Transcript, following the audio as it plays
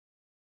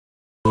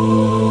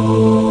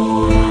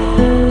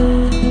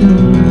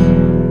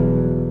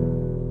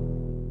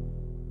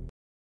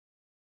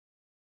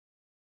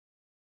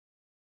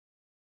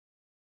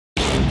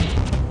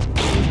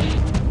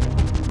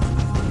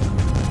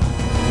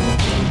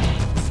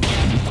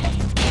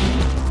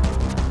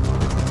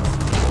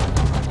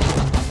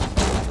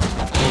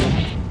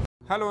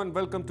Hello and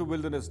welcome to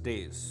Wilderness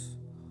Days.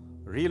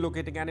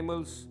 Relocating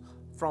animals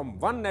from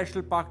one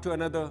national park to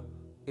another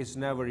is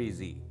never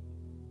easy,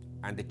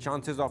 and the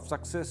chances of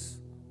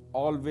success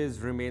always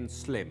remain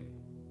slim.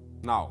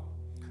 Now,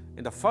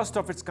 in the first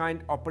of its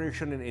kind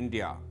operation in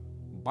India,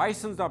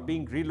 bisons are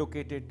being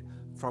relocated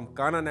from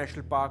Panna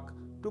National Park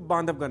to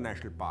Bandhavgarh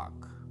National Park.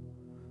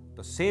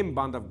 The same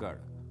Bandhavgarh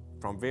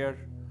from where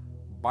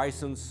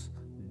bisons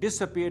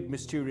disappeared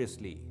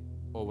mysteriously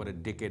over a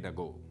decade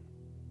ago.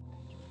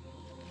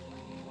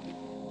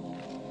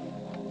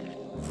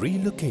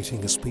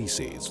 Relocating a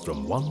species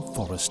from one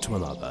forest to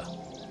another,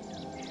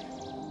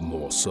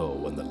 more so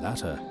when the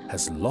latter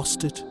has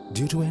lost it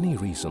due to any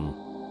reason,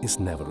 is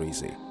never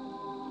easy.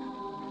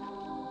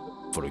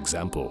 For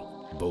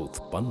example,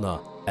 both Panna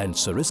and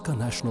Sariska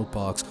national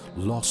parks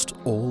lost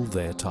all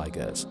their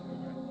tigers.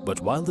 But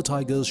while the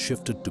tigers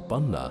shifted to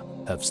Panna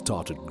have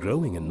started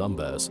growing in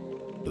numbers,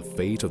 the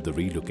fate of the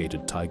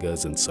relocated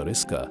tigers in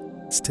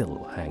Sariska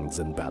still hangs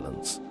in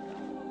balance.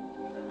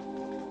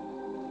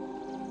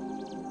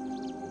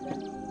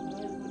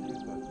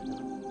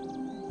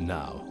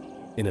 Now,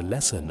 in a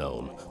lesser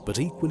known but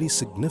equally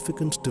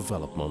significant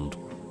development,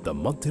 the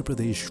Madhya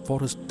Pradesh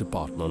Forest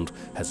Department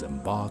has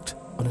embarked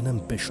on an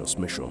ambitious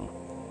mission.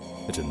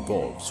 It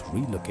involves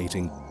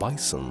relocating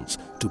bisons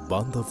to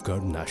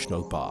Bandhavgarh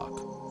National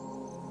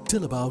Park.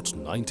 Till about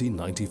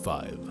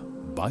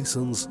 1995,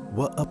 bisons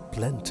were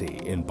aplenty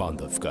in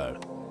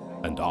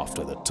Bandhavgarh, and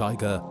after the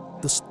tiger,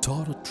 the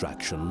star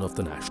attraction of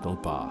the national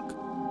park.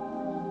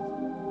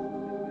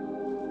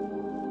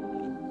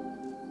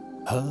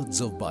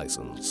 Herds of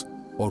bisons,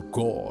 or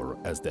gaur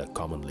as they're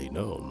commonly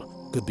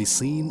known, could be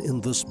seen in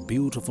this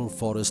beautiful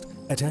forest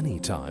at any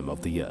time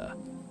of the year.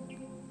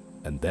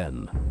 And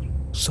then,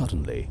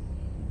 suddenly,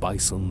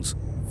 bisons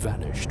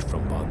vanished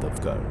from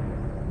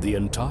Bandhavgarh, the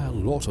entire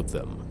lot of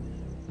them.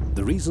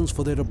 The reasons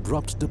for their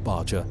abrupt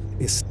departure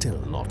is still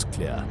not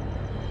clear,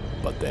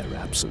 but their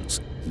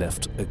absence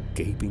left a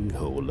gaping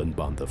hole in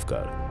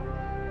Bandhavgarh.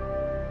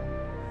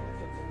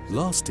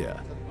 Last year,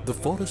 the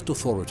forest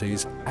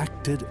authorities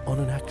acted on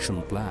an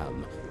action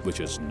plan which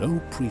has no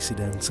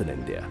precedence in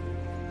India.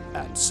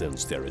 And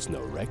since there is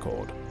no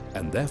record,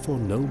 and therefore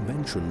no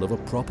mention of a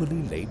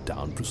properly laid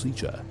down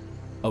procedure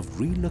of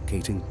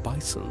relocating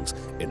bisons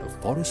in a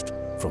forest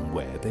from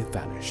where they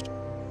vanished,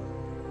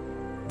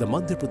 the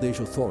Madhya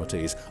Pradesh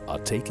authorities are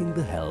taking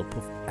the help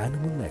of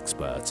animal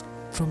experts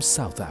from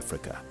South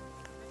Africa.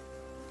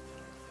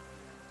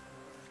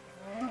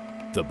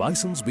 The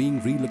bisons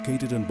being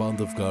relocated in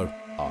Bandhavgarh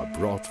are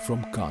brought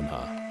from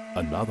Panna,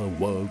 another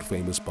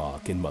world-famous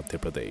park in Madhya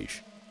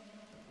Pradesh.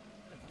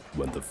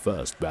 When the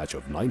first batch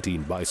of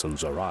 19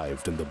 bisons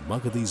arrived in the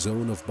Magadhi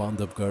zone of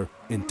Bandhavgarh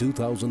in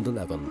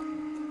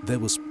 2011, there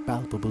was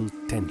palpable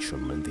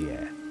tension in the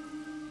air.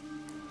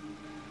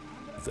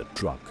 The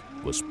truck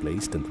was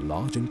placed in the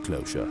large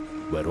enclosure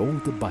where all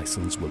the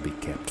bisons will be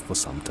kept for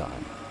some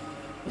time.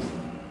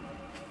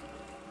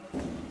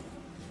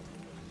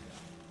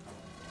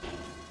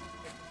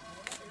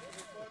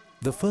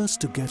 The first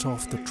to get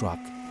off the truck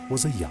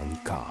was a young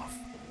calf.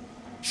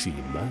 She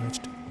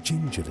emerged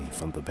gingerly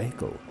from the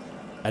vehicle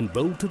and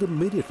bolted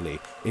immediately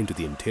into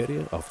the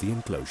interior of the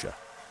enclosure.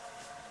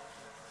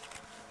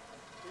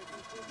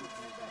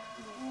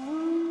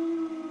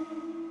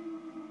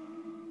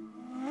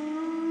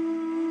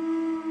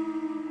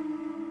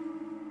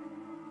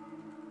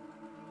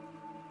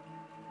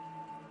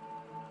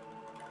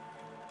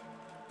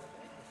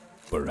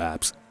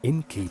 Perhaps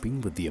in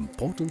keeping with the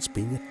importance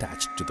being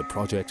attached to the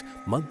project,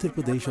 Madhya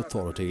Pradesh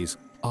authorities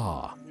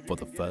are, for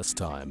the first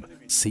time,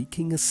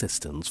 seeking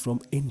assistance from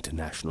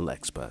international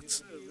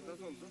experts.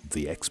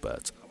 The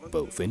experts,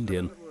 both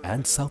Indian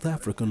and South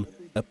African,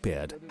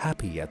 appeared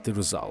happy at the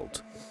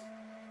result.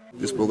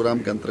 इस programme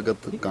के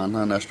अंतर्गत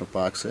Kanha national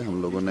park से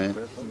हम लोगों ने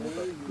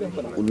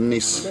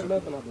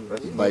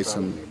 19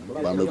 bison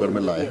Bandhavgarh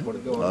में लाए हैं।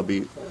 अभी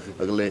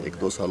अगले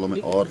 1-2 सालों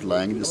में और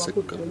लाएंगे, जिससे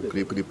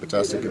करीब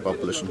 85 की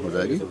पॉपुलेशन हो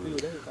जाएगी।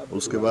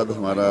 उसके बाद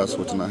हमारा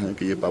सोचना है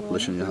कि ये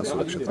पॉपुलेशन यहाँ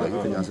सुरक्षित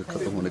रहेगी, तो यहाँ से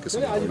खत्म होने की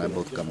संभावनाएं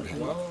बहुत कम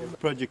रहेंगी।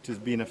 Project has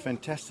been a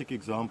fantastic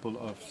example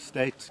of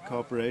state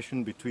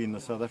cooperation between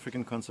the South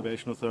African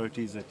conservation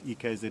authorities at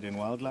EKZN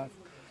Wildlife,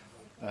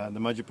 the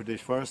Madhya Pradesh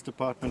Forest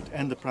Department,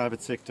 and the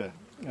private sector,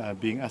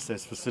 being us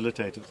as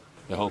facilitators.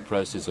 The whole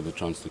process of a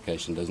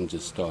translocation doesn't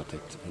just start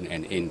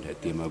and end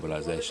at the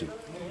immobilization.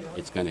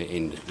 It's going to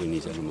end when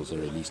these animals are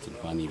released and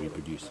finally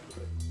reproduce.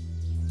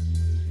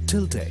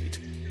 Till date,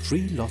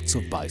 3 lots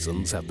of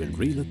bisons have been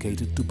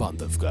relocated to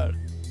Bandhavgarh,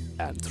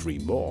 and 3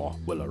 more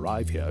will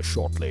arrive here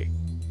shortly.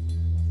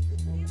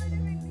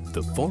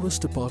 The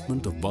Forest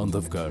Department of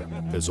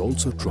Bandhavgarh is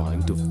also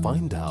trying to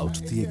find out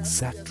the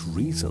exact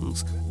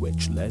reasons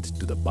which led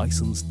to the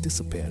bison's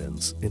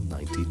disappearance in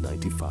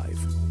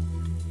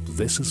 1995.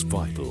 This is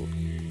vital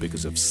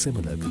because if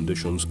similar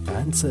conditions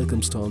and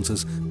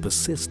circumstances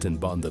persist in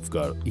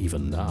Bandhavgarh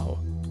even now,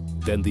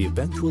 then the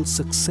eventual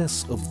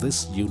success of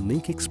this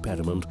unique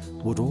experiment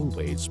would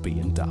always be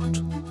in doubt.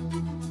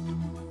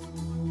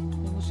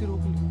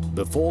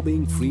 Before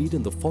being freed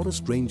in the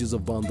forest ranges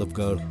of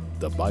Bandhavgarh,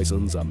 the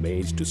bisons are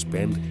made to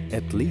spend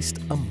at least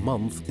a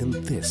month in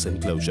this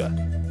enclosure.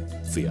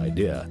 The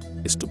idea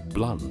is to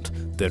blunt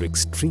their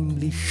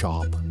extremely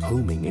sharp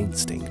homing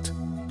instinct.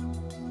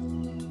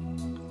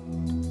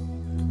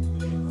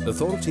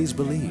 Authorities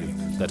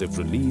believe that if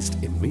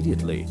released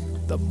immediately,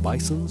 the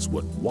bisons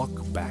would walk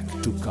back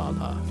to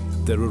Kanha,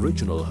 their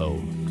original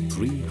home,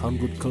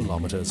 300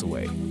 kilometers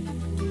away.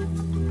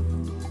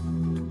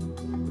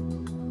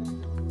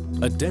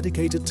 A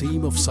dedicated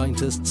team of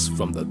scientists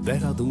from the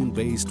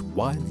Dehradun-based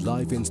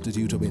Wildlife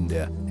Institute of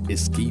India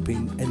is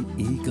keeping an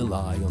eagle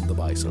eye on the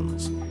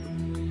bisons.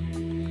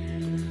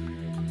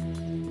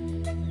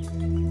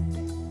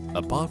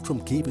 Apart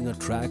from keeping a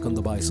track on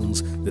the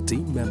bisons, the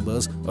team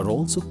members are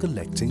also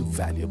collecting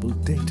valuable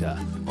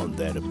data on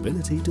their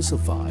ability to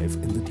survive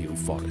in the new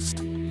forest.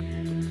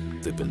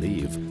 They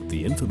believe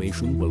the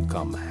information will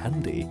come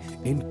handy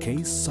in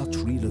case such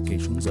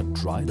relocations are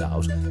tried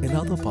out in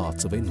other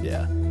parts of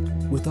India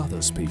with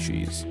other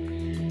species.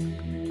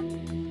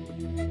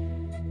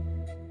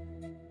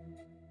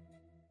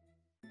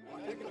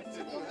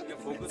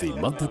 The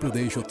Madhya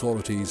Pradesh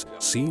authorities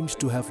seemed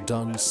to have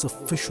done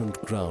sufficient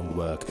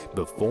groundwork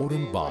before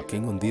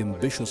embarking on the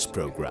ambitious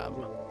program.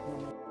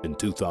 In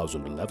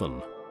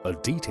 2011, a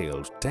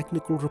detailed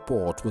technical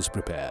report was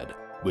prepared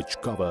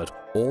which covered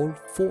all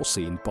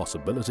foreseen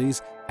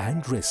possibilities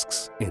and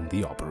risks in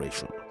the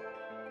operation.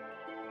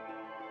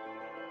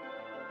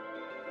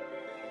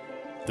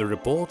 The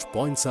report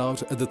points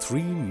out at the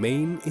three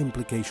main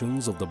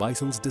implications of the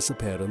bison's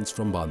disappearance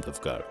from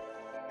Bandhavgarh: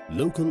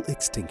 local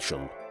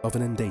extinction of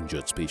an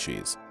endangered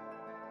species,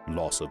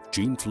 loss of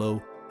gene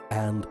flow,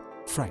 and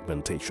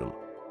fragmentation.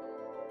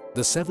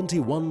 The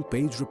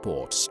 71-page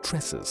report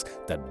stresses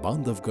that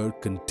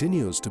Bandhavgarh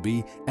continues to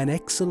be an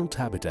excellent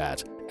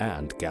habitat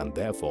and can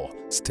therefore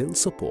still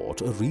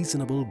support a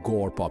reasonable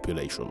gaur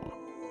population.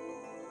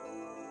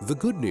 The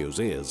good news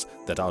is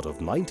that out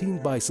of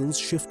 19 bisons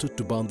shifted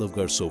to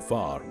Bandhavgarh so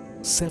far,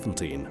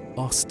 17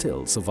 are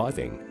still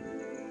surviving.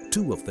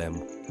 2 of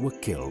them were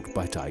killed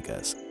by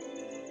tigers.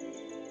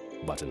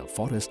 But in a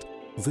forest,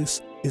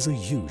 this is a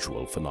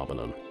usual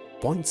phenomenon,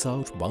 points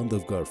out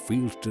Bandhavgarh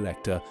Field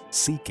Director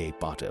C.K.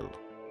 Patil.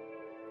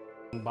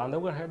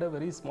 Bandhavgarh had a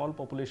very small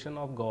population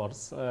of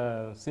gaurs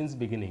since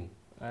beginning,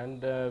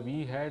 and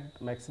we had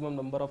maximum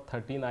number of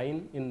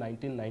 39 in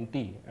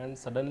 1990, and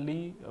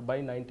suddenly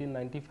by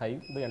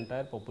 1995 the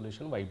entire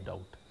population wiped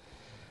out.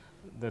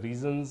 The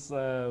reasons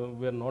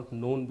were not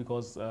known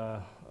because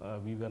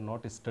we were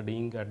not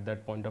studying at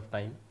that point of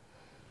time.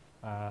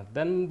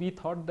 Then we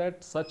thought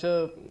that such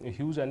a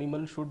huge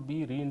animal should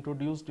be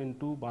reintroduced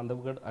into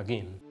Bandhavgarh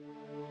again.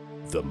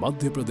 The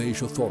Madhya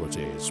Pradesh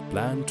authorities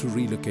plan to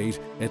relocate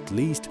at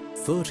least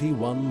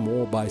 31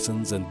 more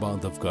bisons in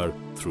Bandhavgarh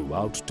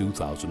throughout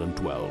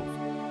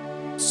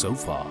 2012. So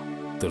far,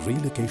 the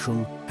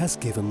relocation has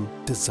given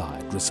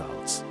desired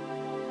results.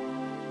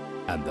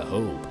 And the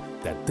hope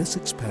that this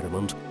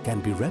experiment can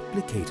be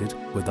replicated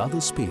with other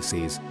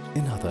species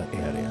in other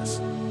areas.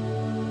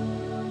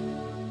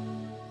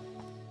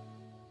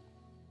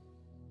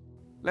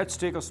 Let's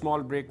take a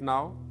small break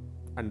now,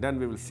 and then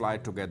we will fly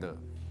together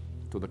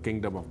to the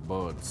kingdom of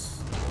birds.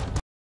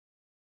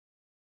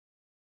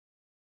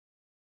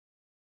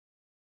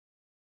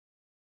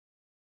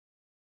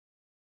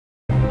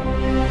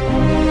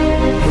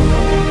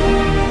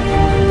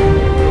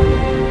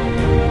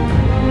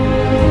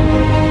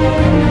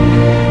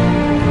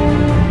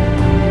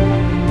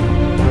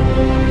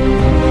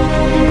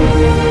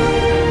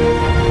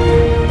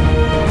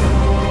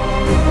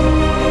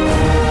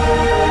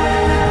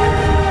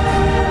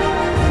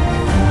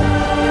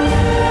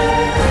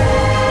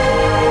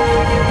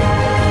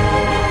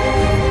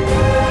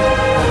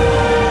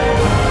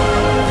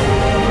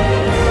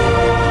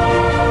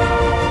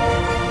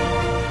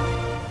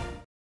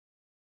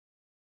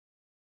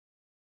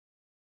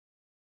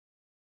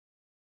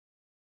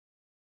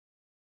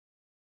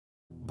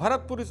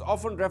 Bharatpur is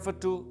often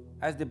referred to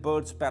as the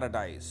bird's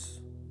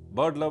paradise.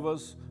 Bird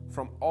lovers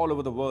from all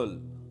over the world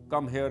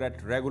come here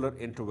at regular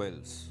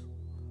intervals.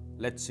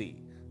 Let's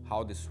see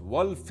how this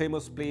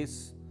world-famous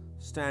place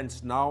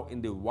stands now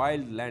in the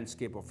wild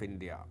landscape of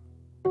India.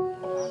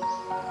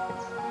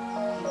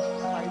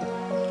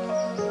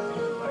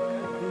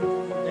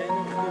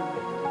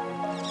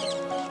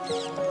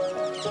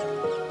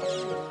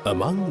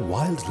 Among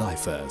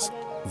wildlifers,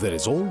 there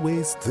is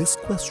always this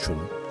question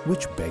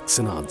which begs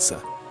an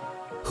answer.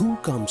 Who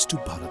comes to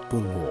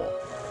Bharatpur more?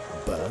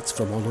 Birds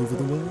from all over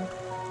the world?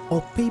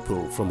 Or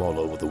people from all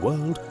over the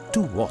world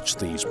to watch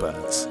these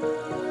birds?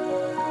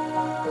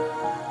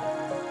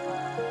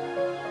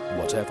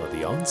 Whatever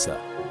the answer,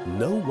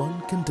 no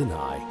one can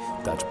deny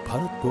that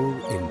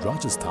Bharatpur in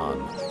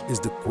Rajasthan is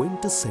the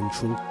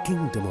quintessential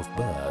kingdom of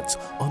birds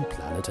on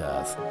planet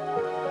Earth.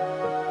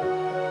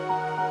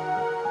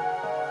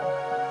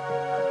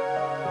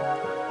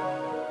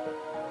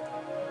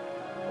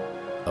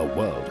 A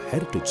World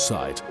Heritage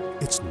Site,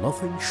 it's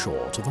nothing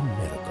short of a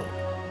miracle.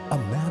 A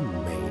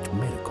man-made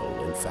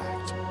miracle, in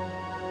fact.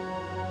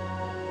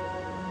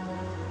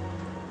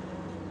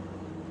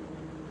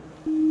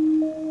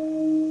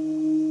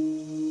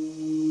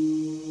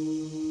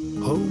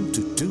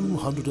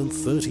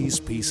 230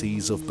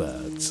 species of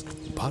birds,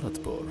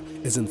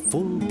 Bharatpur is in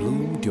full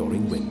bloom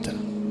during winter.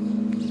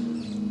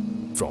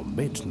 From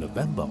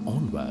mid-November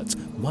onwards,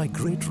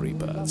 migratory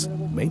birds,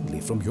 mainly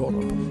from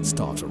Europe,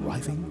 start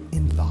arriving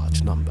in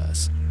large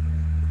numbers.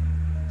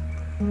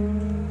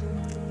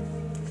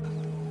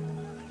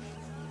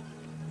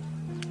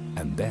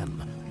 And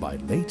then, by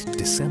late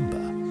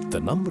December, the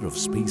number of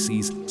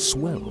species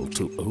swell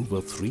to over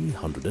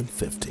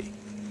 350.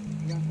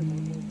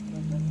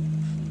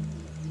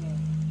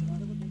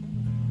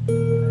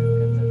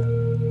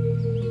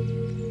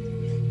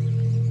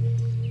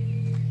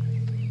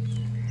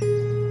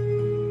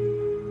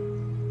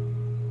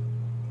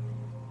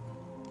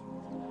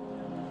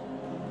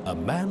 A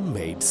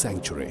man-made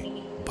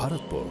sanctuary,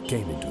 Bharatpur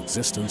came into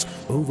existence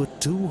over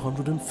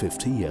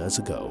 250 years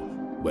ago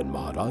when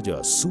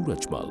Maharaja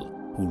Surajmal,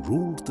 who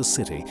ruled the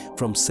city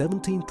from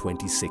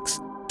 1726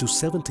 to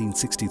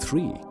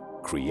 1763,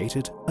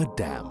 created a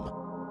dam,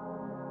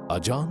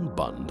 Ajan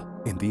Band,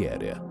 in the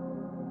area.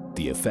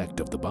 The effect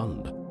of the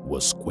band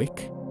was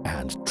quick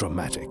and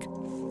dramatic.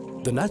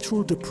 The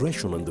natural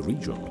depression in the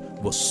region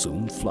was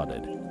soon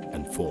flooded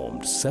and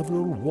formed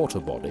several water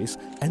bodies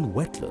and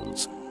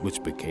wetlands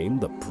which became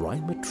the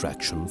prime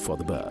attraction for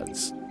the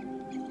birds.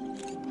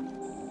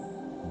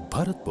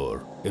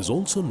 Bharatpur is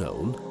also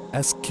known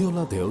as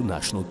Keoladev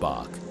National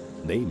Park,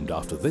 named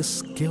after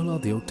this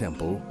Keoladev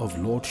temple of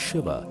Lord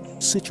Shiva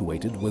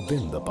situated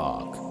within the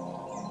park.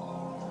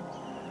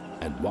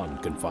 And one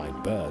can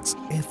find birds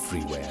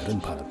everywhere in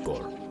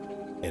Bharatpur,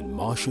 in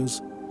marshes,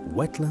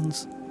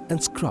 wetlands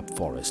and scrub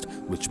forest,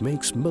 which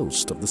makes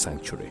most of the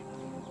sanctuary.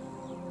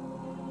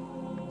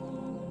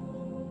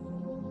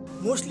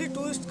 Mostly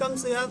tourists come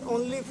here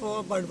only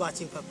for bird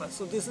watching purpose.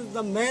 So this is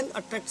the main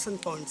attraction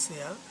points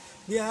here.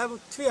 We have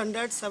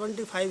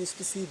 375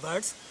 species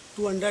birds,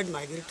 200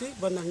 migratory,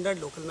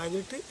 100 local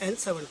migratory and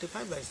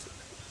 75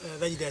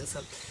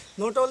 residential.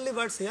 Not only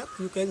birds here,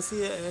 you can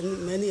see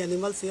many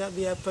animals here.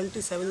 We have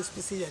 27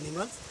 species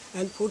animals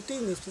and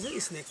 14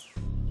 species snakes.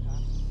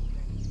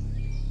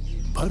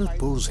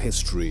 Bharatpur's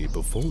history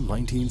before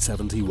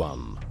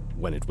 1971,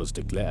 when it was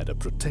declared a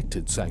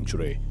protected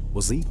sanctuary,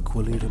 was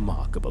equally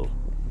remarkable.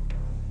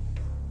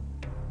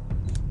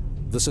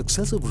 The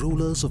successive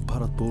rulers of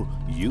Bharatpur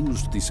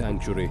used the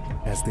sanctuary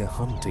as their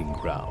hunting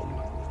ground.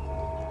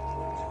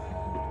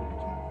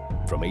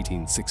 From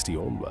 1860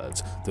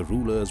 onwards, the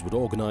rulers would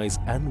organize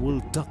annual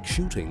duck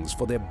shootings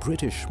for their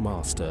British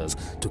masters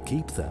to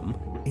keep them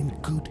in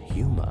good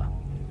humor.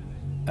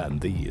 And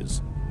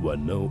these were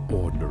no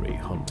ordinary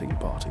hunting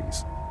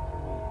parties.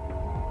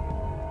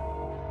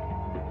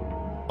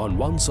 On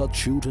one such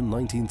shoot in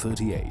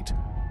 1938,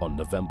 on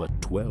November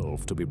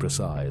 12 to be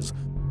precise,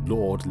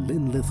 Lord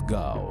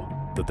Linlithgow,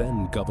 the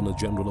then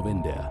Governor-General of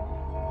India,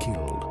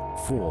 killed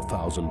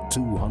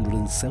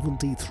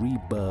 4,273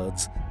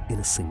 birds in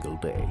a single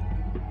day.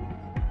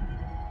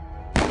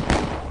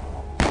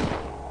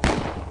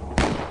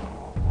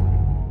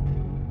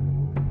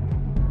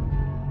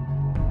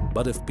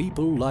 But if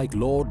people like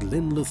Lord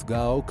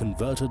Linlithgow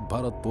converted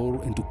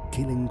Bharatpur into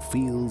killing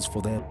fields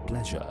for their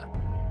pleasure,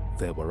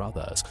 there were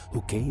others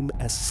who came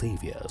as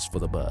saviors for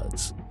the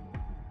birds.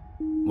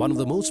 One of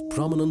the most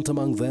prominent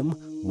among them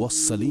was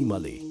Salim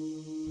Ali,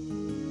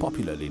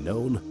 popularly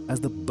known as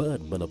the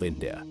Birdman of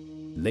India.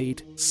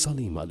 Late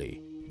Salim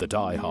Ali, the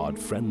die-hard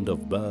friend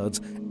of birds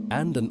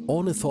and an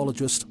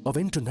ornithologist of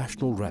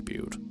international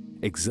repute,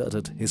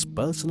 exerted his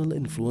personal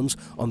influence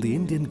on the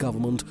Indian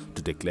government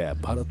to declare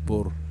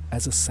Bharatpur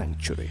as a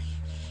sanctuary.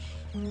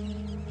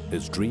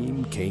 His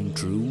dream came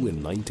true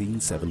in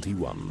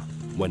 1971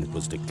 when it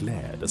was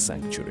declared a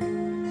sanctuary.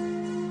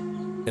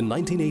 In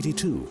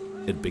 1982,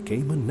 it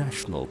became a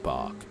national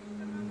park,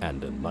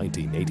 and in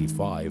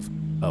 1985,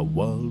 a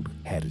World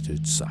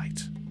Heritage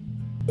Site.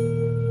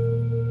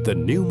 The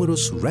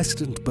numerous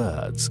resident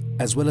birds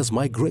as well as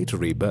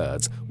migratory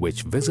birds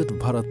which visit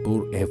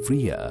Bharatpur every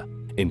year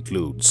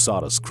include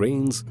Saras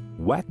cranes,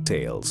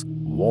 wagtails,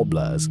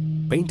 warblers,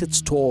 painted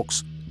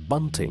storks,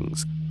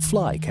 buntings,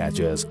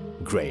 flycatchers,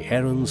 grey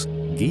herons,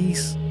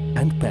 geese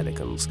and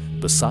pelicans,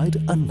 beside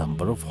a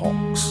number of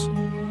hawks.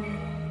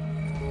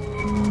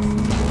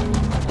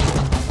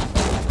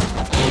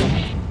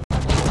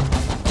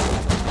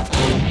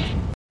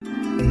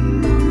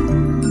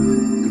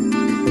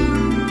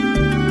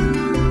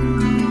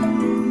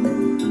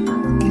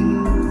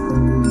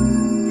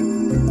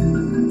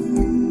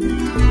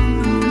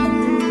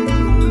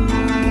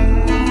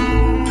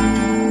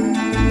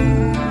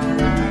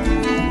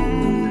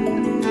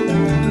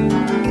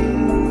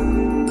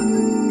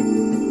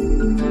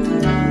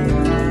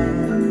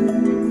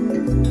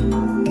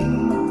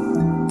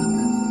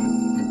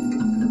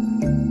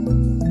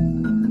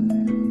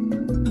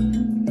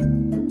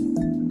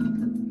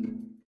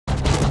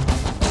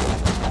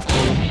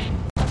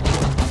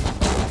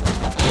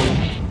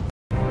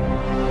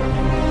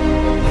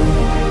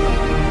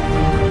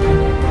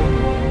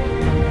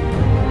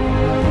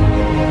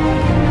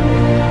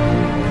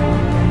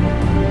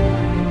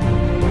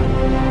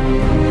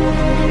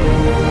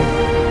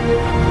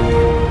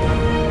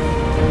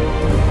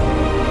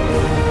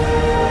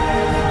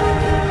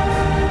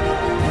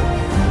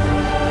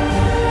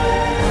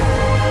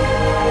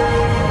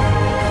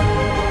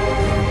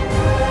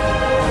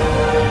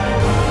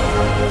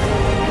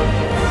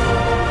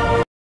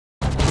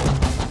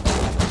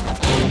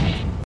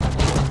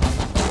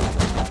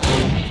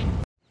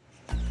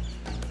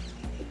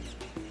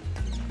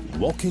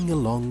 Walking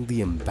along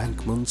the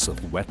embankments of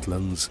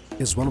wetlands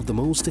is one of the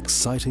most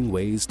exciting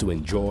ways to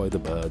enjoy the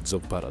birds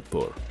of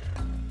Bharatpur.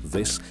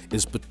 This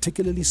is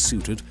particularly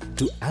suited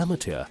to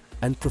amateur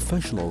and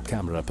professional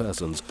camera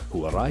persons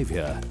who arrive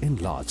here in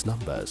large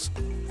numbers.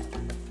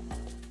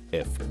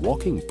 If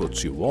walking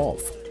puts you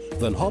off,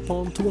 then hop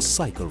on to a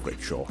cycle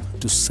rickshaw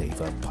to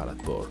savor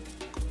Bharatpur.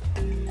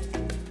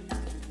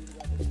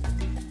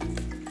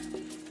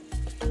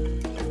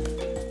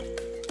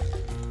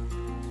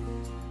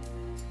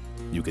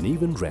 You can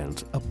even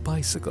rent a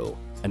bicycle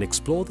and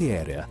explore the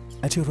area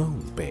at your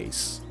own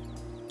pace.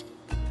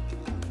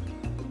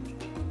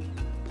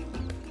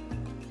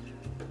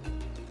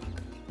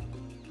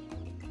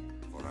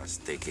 For us,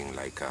 taking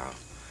like a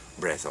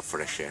breath of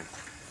fresh air,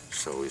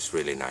 so it's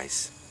really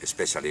nice,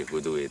 especially if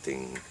we do it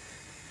in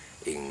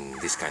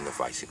this kind of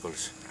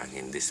bicycles and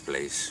in this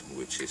place,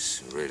 which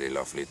is really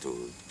lovely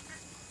to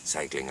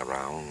cycling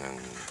around, and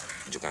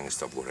you can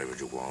stop wherever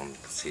you want,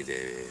 see the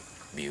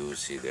views,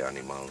 see the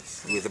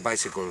animals. With the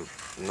bicycle,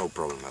 no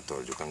problem at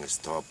all. You can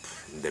stop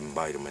the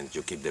environment,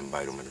 you keep the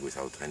environment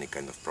without any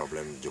kind of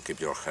problem, you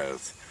keep your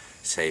health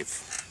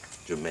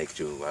safe, you make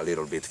you a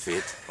little bit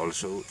fit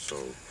also, so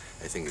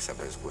I think it's the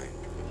best way.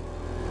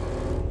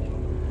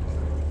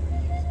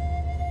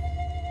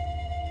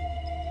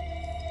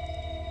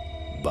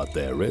 But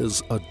there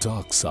is a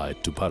dark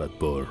side to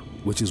Bharatpur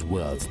which is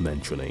worth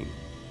mentioning.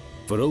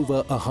 For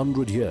over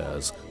 100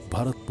 years,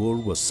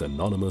 Bharatpur was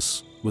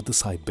synonymous with the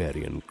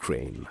Siberian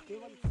crane.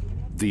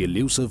 The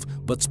elusive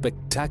but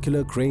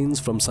spectacular cranes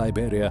from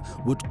Siberia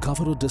would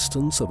cover a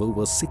distance of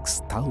over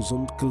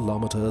 6,000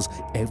 kilometers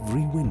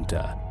every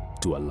winter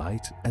to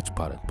alight at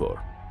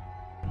Bharatpur.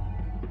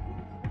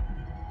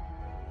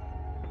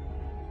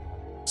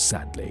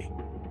 Sadly,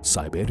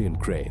 Siberian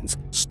cranes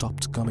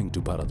stopped coming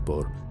to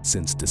Bharatpur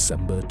since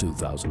December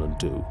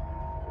 2002.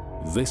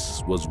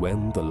 This was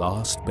when the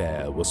last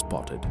pair was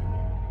spotted.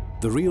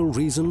 The real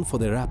reason for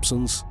their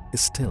absence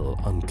is still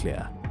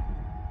unclear.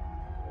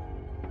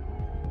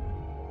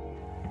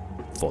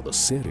 For the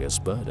serious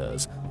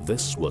birders,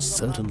 this was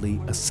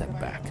certainly a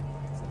setback.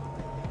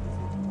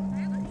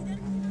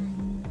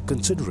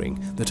 Considering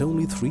that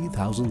only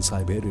 3,000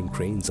 Siberian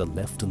cranes are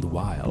left in the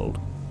wild,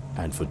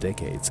 and for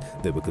decades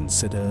they were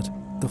considered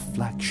the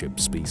flagship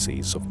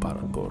species of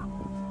Bharatpur.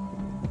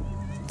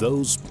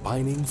 Those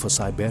pining for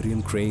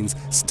Siberian cranes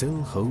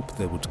still hope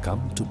they would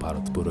come to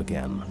Bharatpur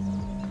again.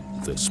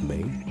 This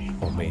may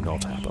or may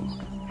not happen.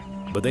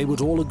 But they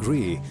would all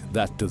agree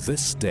that to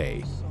this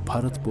day,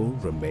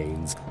 Bharatpur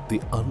remains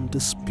the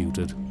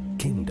undisputed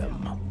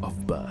kingdom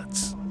of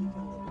birds.